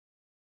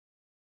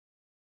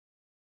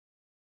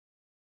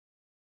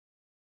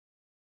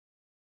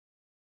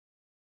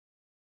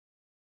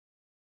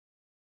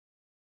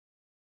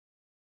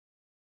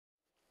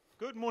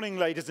Good morning,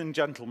 ladies and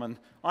gentlemen.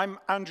 I'm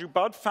Andrew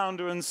Budd,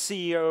 founder and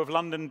CEO of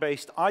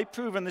London-based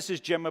iProov, and this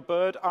is Gemma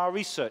Bird, our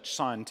research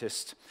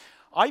scientist.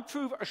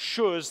 iProov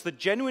assures the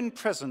genuine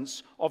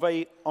presence of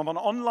an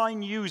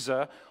online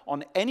user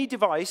on any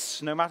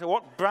device, no matter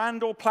what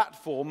brand or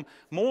platform,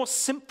 more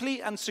simply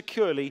and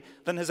securely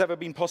than has ever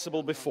been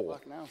possible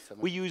before.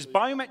 We use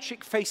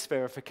biometric face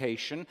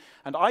verification,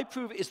 and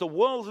iProov is the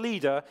world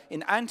leader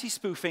in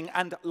anti-spoofing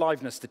and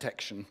liveness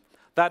detection.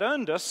 That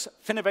earned us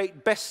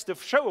Finovate Best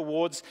of Show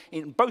awards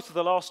in both of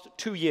the last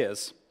 2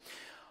 years.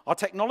 Our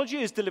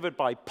technology is delivered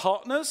by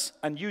partners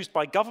and used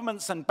by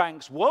governments and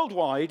banks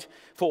worldwide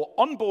for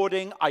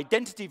onboarding,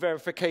 identity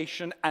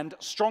verification, and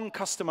strong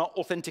customer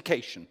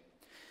authentication.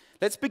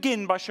 Let's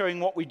begin by showing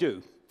what we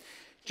do.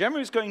 Gemma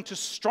is going to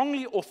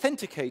strongly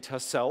authenticate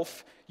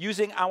herself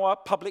using our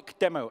public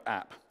demo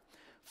app.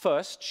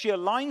 First, she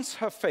aligns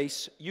her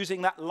face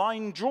using that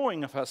line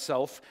drawing of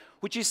herself,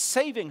 which is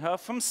saving her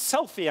from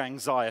selfie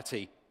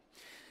anxiety.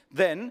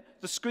 Then,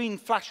 the screen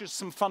flashes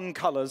some fun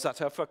colors at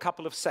her for a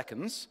couple of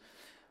seconds.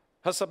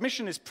 Her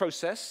submission is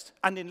processed,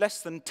 and in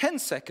less than 10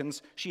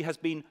 seconds, she has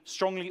been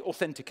strongly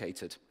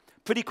authenticated.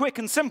 Pretty quick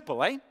and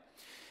simple, eh?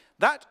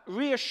 That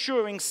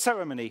reassuring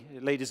ceremony,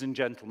 ladies and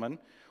gentlemen,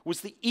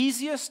 was the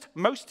easiest,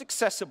 most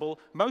accessible,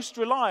 most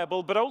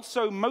reliable, but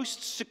also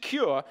most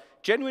secure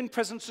genuine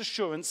presence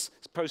assurance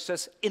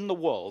process in the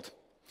world.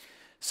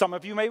 Some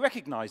of you may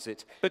recognize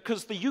it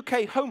because the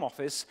UK Home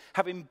Office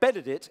have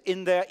embedded it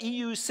in their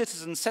EU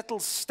citizen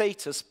settled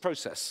status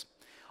process.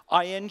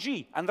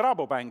 ING and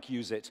Rabobank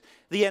use it.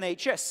 The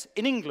NHS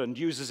in England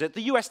uses it.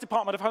 The US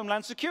Department of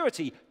Homeland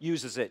Security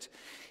uses it.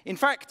 In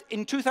fact,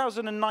 in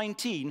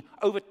 2019,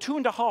 over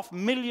 2.5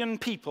 million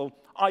people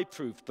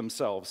iProoved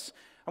themselves.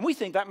 And we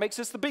think that makes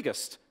us the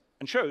biggest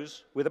and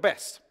shows we're the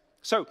best.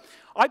 So,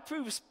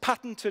 iProov's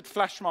patented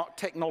flashmark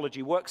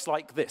technology works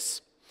like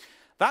this.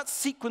 That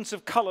sequence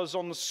of colors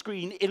on the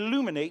screen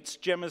illuminates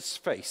Gemma's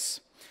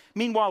face.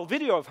 Meanwhile,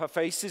 video of her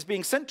face is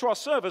being sent to our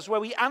servers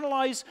where we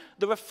analyze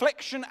the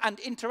reflection and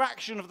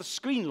interaction of the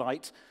screen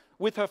light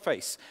with her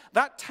face.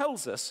 That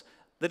tells us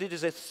that it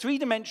is a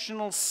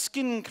three-dimensional,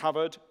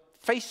 skin-covered,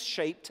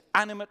 face-shaped,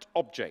 animate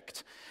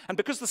object. And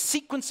because the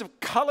sequence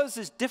of colors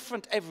is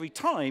different every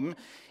time,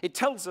 it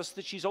tells us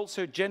that she's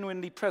also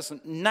genuinely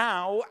present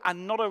now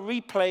and not a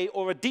replay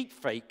or a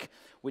deepfake,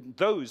 when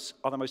those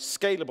are the most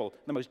scalable,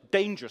 the most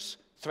dangerous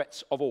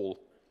threats of all.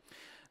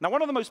 Now,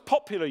 one of the most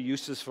popular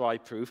uses for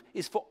iProov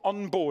is for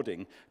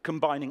onboarding,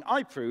 combining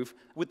iProov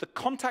with the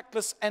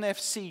contactless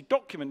NFC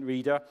document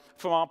reader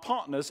from our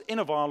partners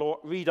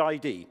FinovateEurope Read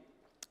ID.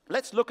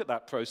 Let's look at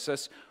that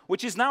process,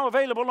 which is now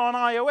available on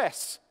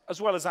iOS as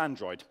well as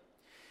Android.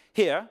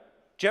 Here,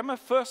 Gemma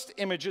first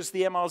images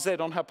the MRZ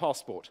on her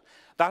passport.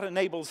 That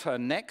enables her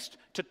next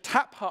to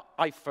tap her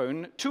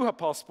iPhone to her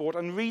passport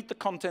and read the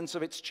contents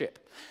of its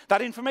chip.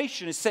 That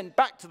information is sent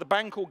back to the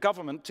bank or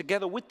government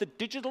together with the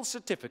digital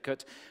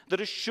certificate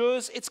that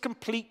assures its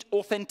complete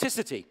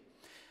authenticity.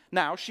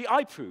 Now she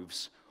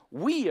iProovs.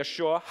 We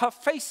assure her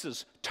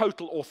face's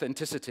total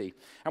authenticity,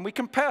 and we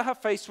compare her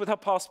face with her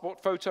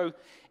passport photo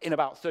in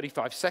about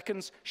 35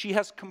 seconds. She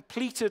has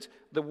completed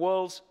the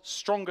world's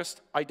strongest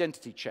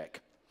identity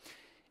check.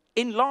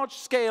 In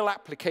large-scale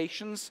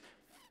applications,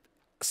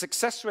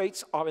 success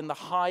rates are in the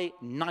high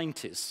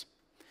 90s.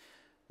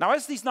 Now,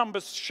 as these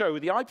numbers show,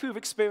 the iProov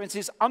experience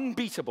is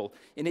unbeatable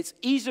in its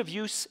ease of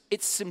use,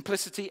 its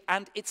simplicity,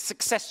 and its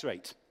success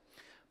rate.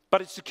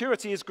 But its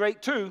security is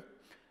great too.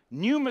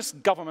 Numerous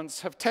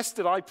governments have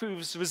tested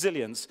iProov's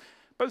resilience,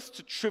 both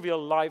to trivial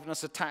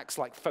liveness attacks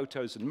like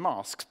photos and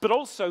masks, but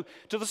also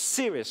to the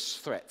serious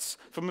threats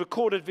from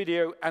recorded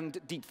video and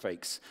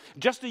deepfakes.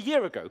 Just a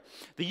year ago,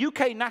 the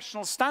UK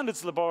National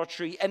Standards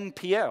Laboratory,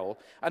 NPL,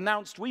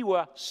 announced we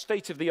were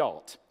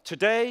state-of-the-art.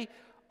 Today,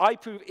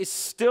 iProov is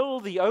still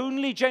the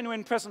only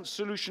genuine presence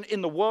solution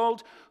in the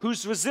world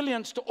whose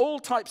resilience to all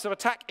types of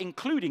attack,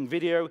 including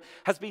video,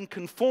 has been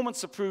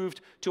conformance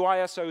approved to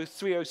ISO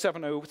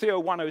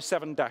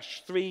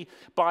 30107-3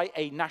 by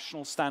a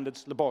national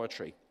standards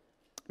laboratory.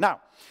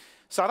 Now,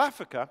 South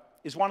Africa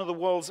is one of the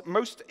world's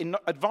most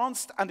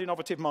advanced and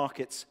innovative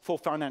markets for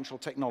financial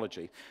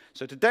technology.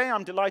 So today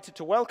I'm delighted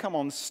to welcome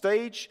on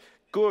stage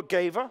Gur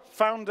Gaver,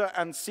 founder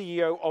and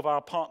CEO of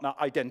our partner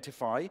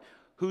Identify,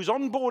 whose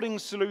onboarding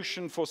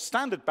solution for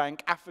Standard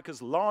Bank,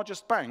 Africa's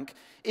largest bank,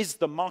 is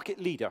the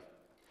market leader.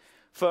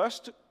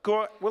 First,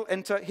 Gur will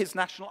enter his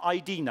national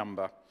ID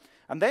number,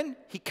 and then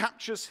he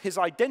captures his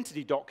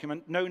identity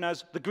document known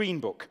as the Green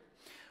Book.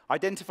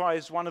 Identify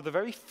is one of the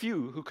very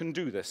few who can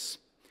do this.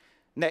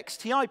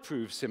 Next, he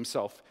iProovs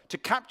himself to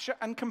capture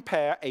and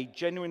compare a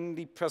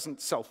genuinely present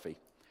selfie.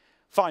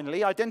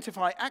 Finally,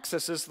 Identify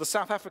accesses the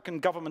South African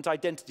government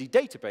identity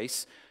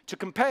database to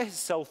compare his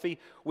selfie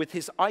with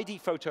his ID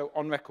photo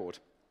on record.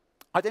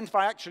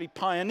 Identify actually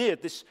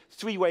pioneered this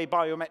three-way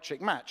biometric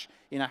match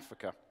in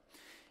Africa.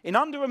 In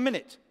under a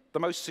minute,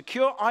 the most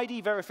secure ID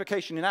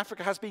verification in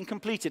Africa has been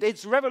completed.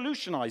 It's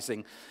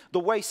revolutionizing the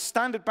way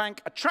Standard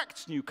Bank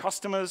attracts new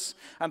customers,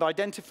 and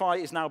Identify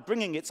is now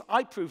bringing its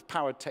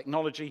iProov-powered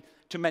technology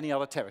to many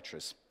other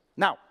territories.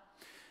 Now,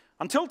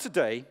 Until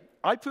today,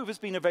 iProov has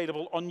been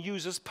available on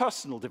users'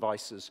 personal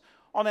devices,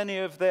 on any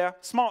of their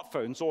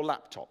smartphones or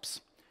laptops.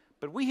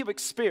 But we have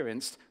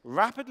experienced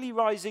rapidly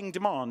rising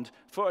demand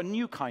for a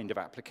new kind of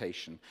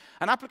application,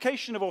 an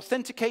application of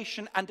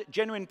authentication and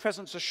genuine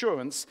presence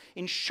assurance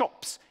in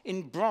shops,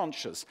 in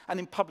branches, and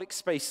in public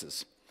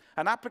spaces,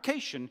 an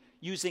application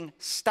using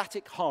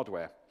static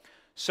hardware.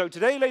 So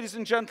today, ladies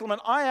and gentlemen,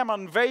 I am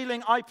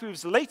unveiling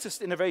iProov's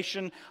latest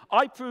innovation,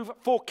 iProov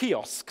for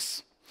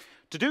kiosks.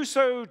 To do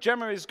so,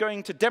 Gemma is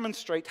going to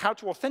demonstrate how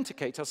to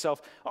authenticate herself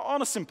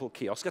on a simple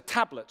kiosk, a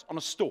tablet on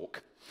a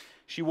stalk.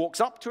 She walks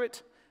up to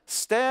it,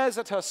 stares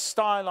at her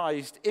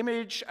stylized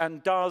image,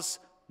 and does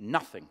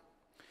nothing.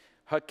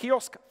 Her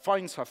kiosk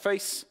finds her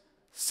face,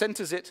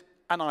 centers it,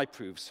 and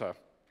iProovs her.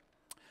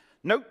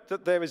 Note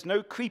that there is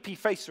no creepy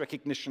face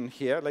recognition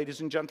here,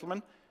 ladies and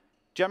gentlemen.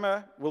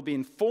 Gemma will be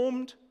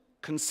informed,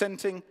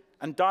 consenting,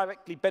 and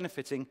directly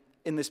benefiting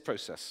in this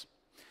process.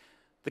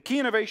 The key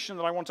innovation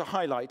that I want to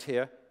highlight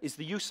here is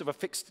the use of a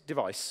fixed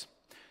device.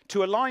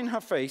 To align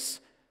her face,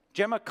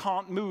 Gemma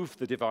can't move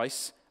the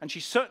device, and she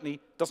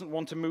certainly doesn't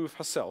want to move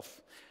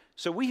herself.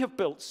 So we have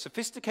built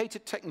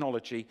sophisticated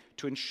technology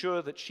to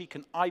ensure that she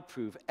can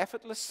iProov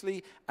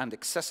effortlessly and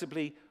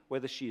accessibly,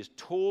 whether she is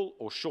tall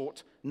or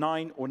short,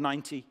 9 or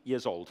 90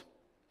 years old.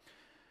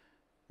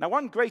 Now,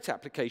 one great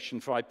application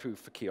for iProov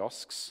for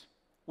kiosks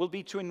will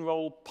be to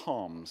enroll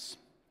palms.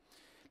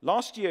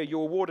 Last year, you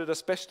awarded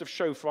us Best of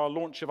Show for our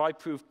launch of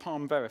iProov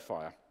Palm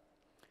Verifier.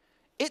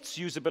 Its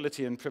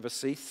usability and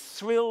privacy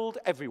thrilled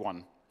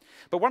everyone.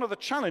 But one of the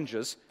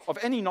challenges of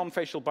any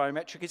non-facial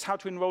biometric is how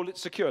to enroll it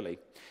securely.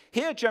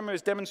 Here, Gemma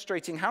is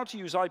demonstrating how to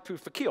use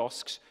iProov for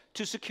kiosks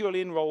to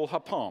securely enroll her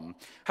palm.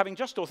 Having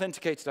just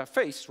authenticated her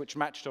face, which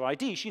matched her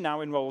ID, she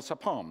now enrolls her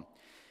palm.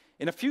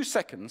 In a few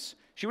seconds,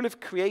 she will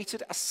have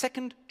created a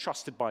second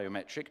trusted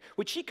biometric,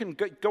 which she can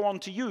go on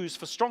to use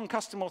for strong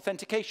custom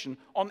authentication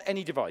on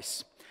any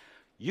device.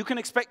 You can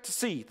expect to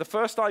see the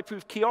first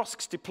iProov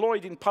kiosks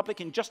deployed in public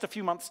in just a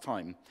few months'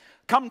 time.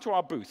 Come to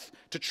our booth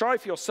to try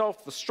for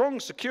yourself the strong,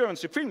 secure, and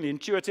supremely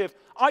intuitive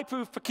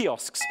iProov for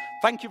kiosks.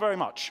 Thank you very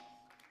much.